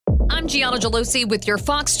I'm Gianna Gelosi with your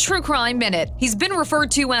Fox True Crime Minute. He's been referred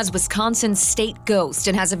to as Wisconsin's state ghost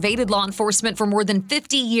and has evaded law enforcement for more than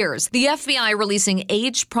 50 years. The FBI releasing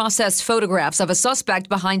age-processed photographs of a suspect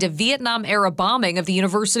behind a Vietnam-era bombing of the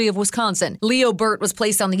University of Wisconsin. Leo Burt was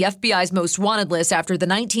placed on the FBI's most wanted list after the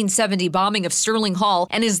 1970 bombing of Sterling Hall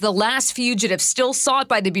and is the last fugitive still sought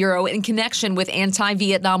by the Bureau in connection with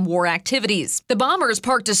anti-Vietnam War activities. The bombers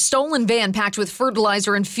parked a stolen van packed with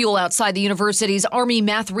fertilizer and fuel outside the university's Army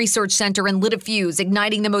Math Research Center and lit a fuse,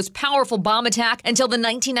 igniting the most powerful bomb attack until the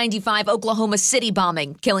 1995 Oklahoma City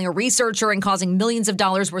bombing, killing a researcher and causing millions of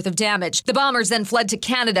dollars worth of damage. The bombers then fled to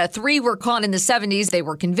Canada. 3 were caught in the 70s. They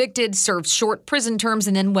were convicted, served short prison terms,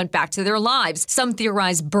 and then went back to their lives. Some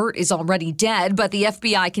theorize Burt is already dead, but the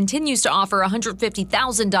FBI continues to offer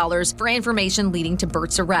 $150,000 for information leading to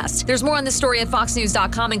Burt's arrest. There's more on this story at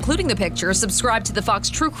foxnews.com, including the picture. Subscribe to the Fox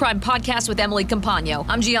True Crime Podcast with Emily Campagno.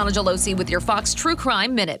 I'm Gianna Gelosi with your Fox True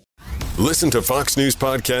Crime Minute. Listen to Fox News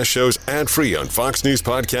Podcast shows ad-free on Fox News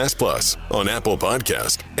Podcast Plus, on Apple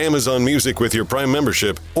Podcast, Amazon Music with your Prime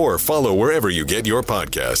membership, or follow wherever you get your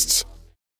podcasts.